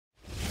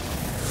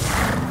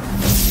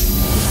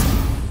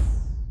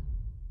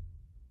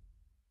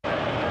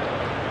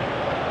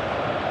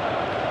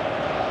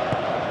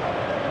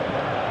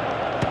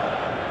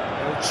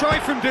try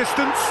from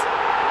distance.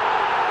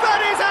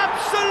 That is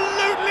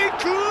absolutely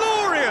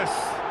glorious!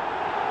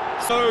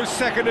 So,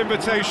 second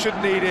invitation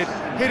needed.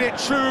 Hit it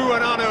true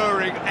and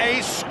unerring.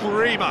 A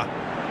screamer.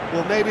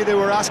 Well, maybe they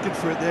were asking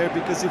for it there,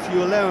 because if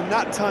you allow him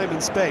that time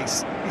and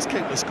space, he's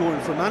capable of scoring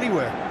from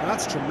anywhere, and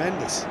that's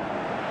tremendous.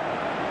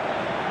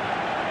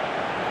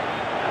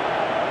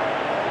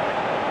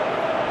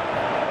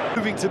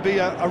 Proving to be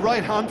a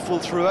right handful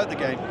throughout the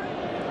game.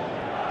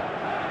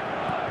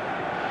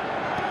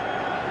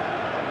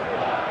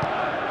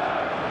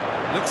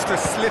 Looks to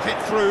slip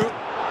it through.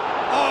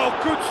 Oh,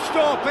 good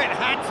stop, it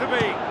had to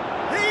be.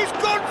 He's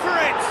gone for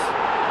it!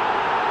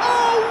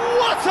 Oh,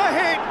 what a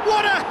hit!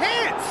 What a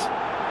hit!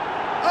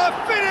 A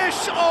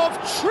finish of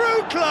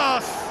true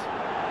class!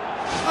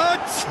 A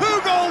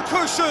two-goal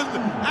cushion,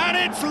 and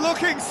it's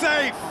looking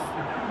safe!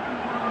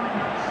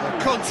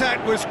 The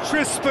contact was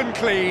crisp and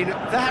clean.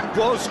 That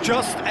was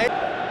just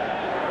a...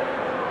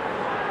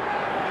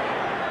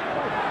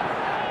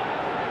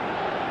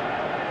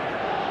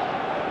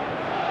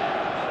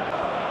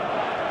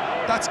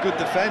 That's good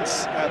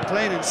defence,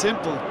 plain and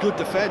simple, good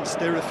defence.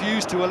 They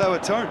refuse to allow a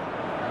turn.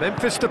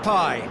 Memphis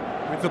Depay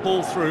with the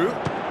ball through.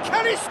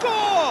 Can he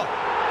score?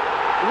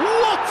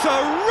 What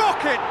a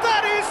rocket!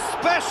 That is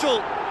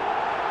special!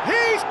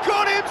 He's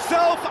got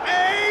himself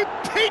a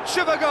peach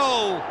of a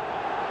goal!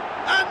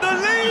 And the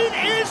lead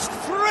is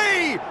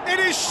 3! It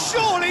is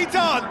surely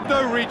done!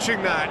 No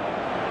reaching that.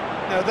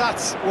 Now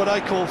that's what I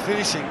call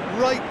finishing,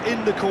 right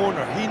in the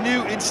corner. He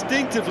knew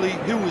instinctively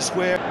who was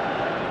where.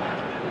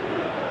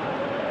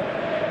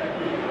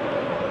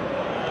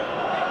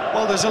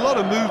 Well, there's a lot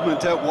of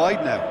movement out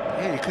wide now.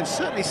 Yeah, you can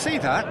certainly see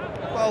that.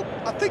 Well,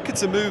 I think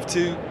it's a move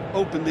to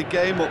open the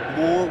game up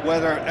more,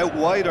 whether out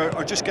wide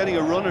or just getting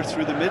a runner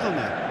through the middle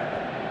now.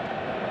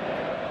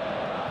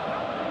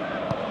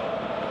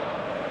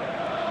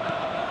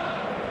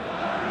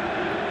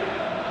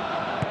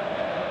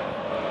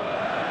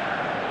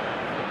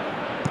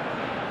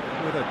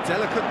 With a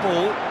delicate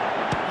ball,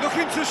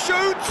 looking to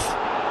shoot!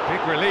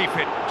 Big relief,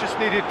 it just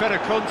needed better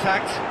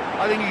contact.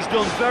 I think he's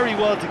done very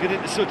well to get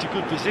into such a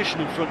good position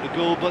in front of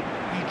goal, but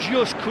he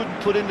just couldn't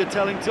put in the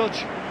telling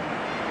touch.